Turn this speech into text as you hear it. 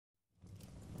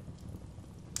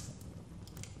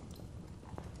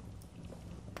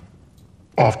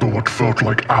After what felt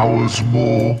like hours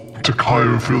more,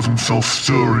 Tkáyo feels himself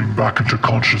stirring back into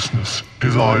consciousness,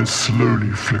 his eyes slowly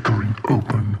flickering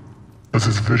open. As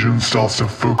his vision starts to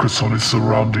focus on his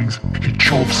surroundings, he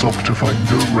chomps up to find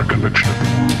no recollection of the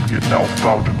room he had now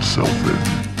found himself in.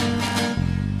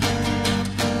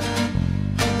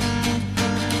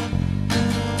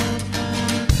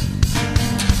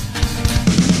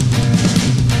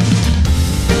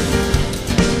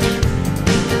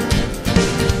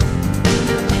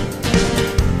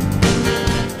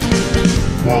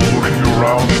 While looking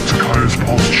around, Tkáyo's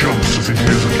pulse jumps as he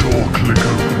hears a door click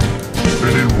open.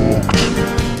 Then in walked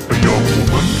a young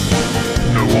woman,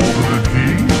 no older than he.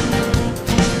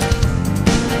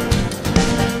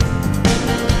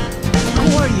 Who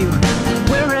are you?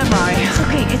 Where am I? It's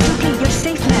okay, you're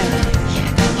safe now.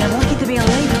 You're lucky to be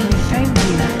alive when we found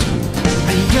you.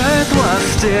 The earth was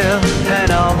still and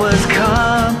all was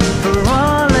calm. For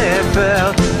all it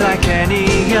felt like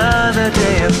any other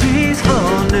day, a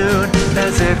peaceful noon,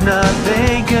 as if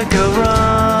nothing could go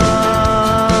wrong.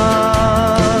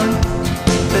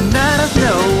 The night of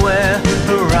nowhere,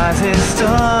 a rising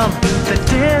storm that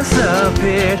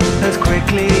disappeared as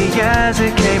quickly as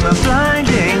it came, a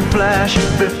blinding flash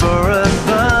before a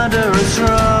thunderous roar.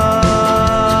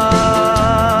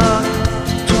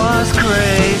 Twas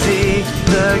crazy,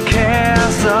 the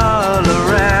chaos all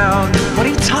around. What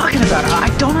are you talking about? I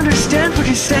don't understand what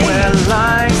you're saying. When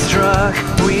light struck,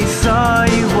 we saw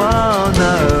you on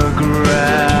the ground.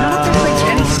 None of this makes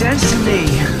any sense to me.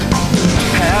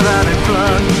 Have I been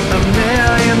flung a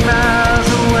million miles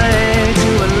away to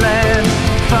a land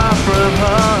far from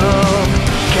home?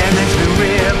 Can this be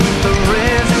real, or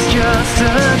is this just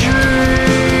a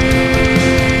dream?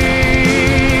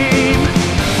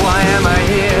 Why am I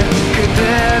here? Could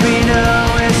there be no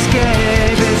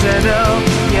escape? Is there no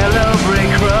yellow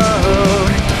brick road?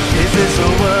 Is this a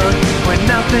world where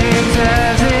nothing's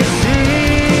as it seems?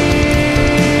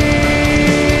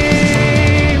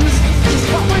 Just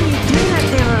what were you doing out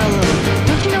there alone?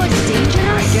 Don't you know it's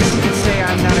dangerous? I guess you could say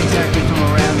I'm not exactly from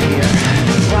around here.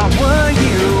 Why were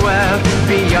you out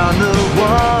beyond the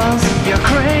walls? You're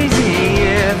crazy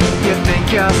if you think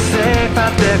you're safe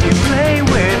out there. If you play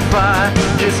with fire,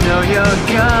 just know you're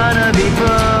gonna be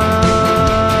burned.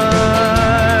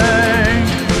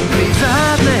 Please,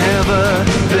 I've never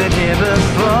been here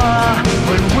before.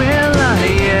 When will I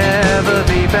ever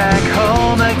be back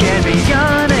home again? Be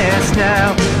honest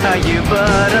now, are you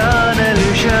but an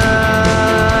illusion?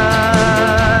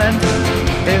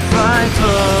 If I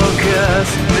focus,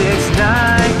 this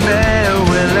nightmare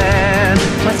will end.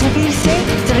 Whatever you say,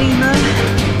 dreamer.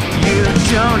 You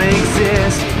don't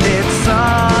exist, it's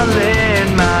all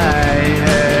in my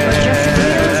head. Just as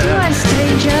real as you are,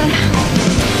 stranger.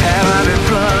 Have I been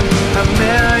flung a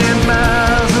million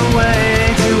miles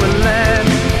away to a land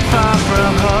far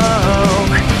from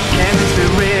home? Can this be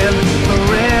real, or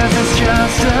is this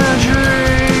just a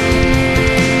dream?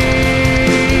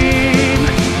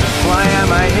 Why am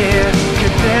I here?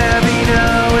 Could there be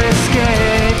no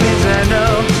escape? Is there no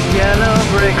yellow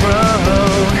brick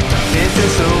road? Is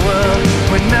this a world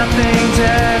where nothing's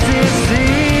as it seems?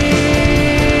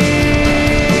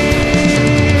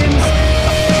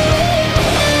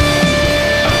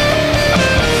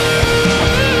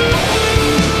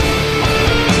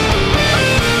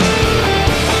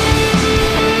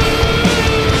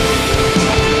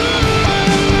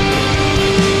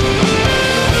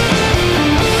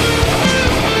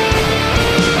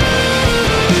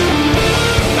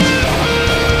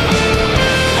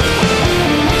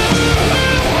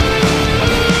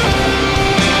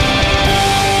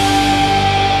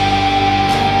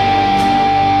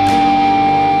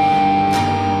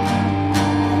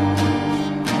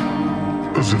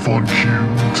 As if on cue,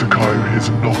 Tkáyo hears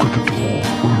a knock at the door,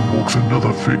 where in walks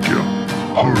another figure.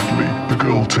 Hurriedly, the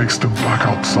girl takes them back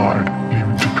outside,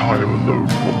 leaving Tkáyo alone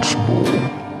once more.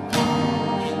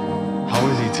 How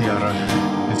is he, Tiyara?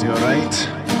 Is he alright?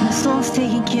 The soul's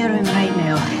taking care of him right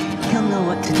now. He'll know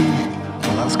what to do.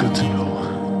 Well, that's good to know.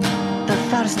 But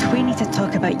first, we need to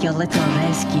talk about your little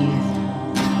rescue.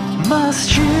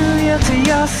 Must you yield to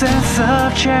your sense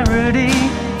of charity?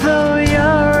 Though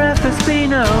your efforts be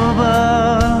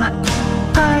noble,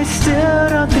 I still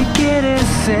don't think it is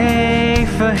safe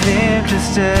for him to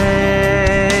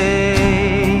stay.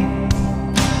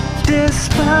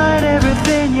 Despite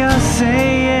everything you're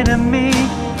saying to me,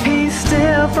 he's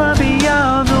still from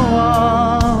beyond the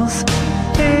walls.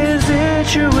 Is it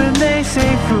true when they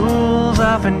say fools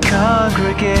often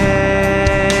congregate?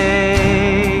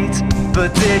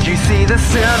 But Did you see the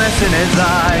stillness in his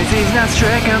eyes? He's not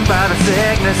stricken by the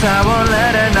sickness. I won't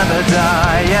let another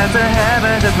die. As the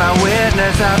heavens is my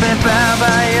witness, I've been bound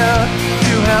by you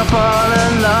to help all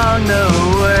along the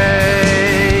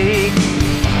way.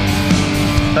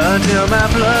 Until my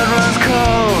blood runs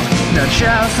cold, none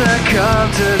shall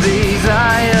succumb to these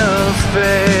isles'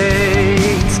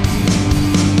 fates.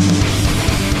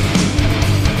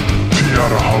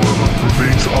 Tiyara, however,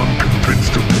 remains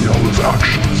unconvinced of Miala's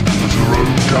actions as her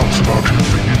own doubts about him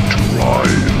begin to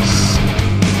rise.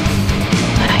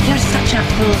 You're such a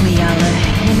fool, Miala.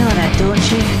 You know that, don't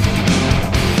you?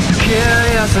 Kill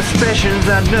your suspicions,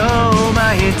 I know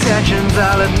my intentions.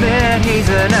 I'll admit he's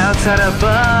an outsider,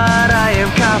 but I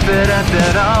am confident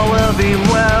that all will be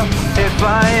well. If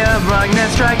I am wrong, then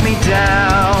strike me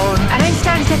down. And I'm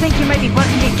starting to think you might be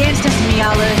working against us,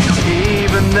 Miala.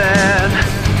 Even then,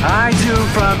 I too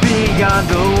from beyond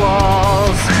the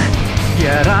walls.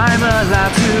 Yet I'm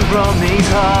allowed to roam these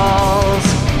halls.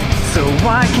 So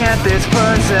why can't this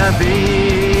person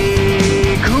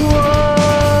be cool?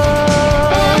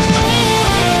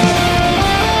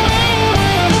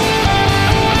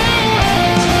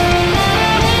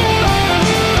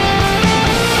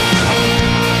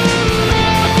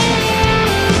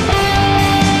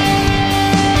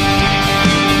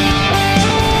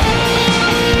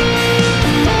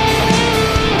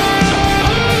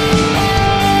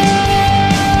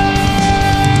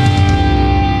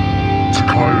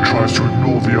 Tkáyo tries to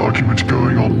ignore the argument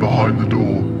going on behind the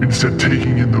door, instead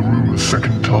taking in the room a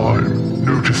second time,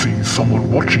 noticing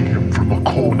someone watching him from a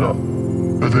corner.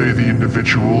 Are they the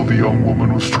individual the young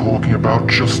woman was talking about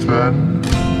just then?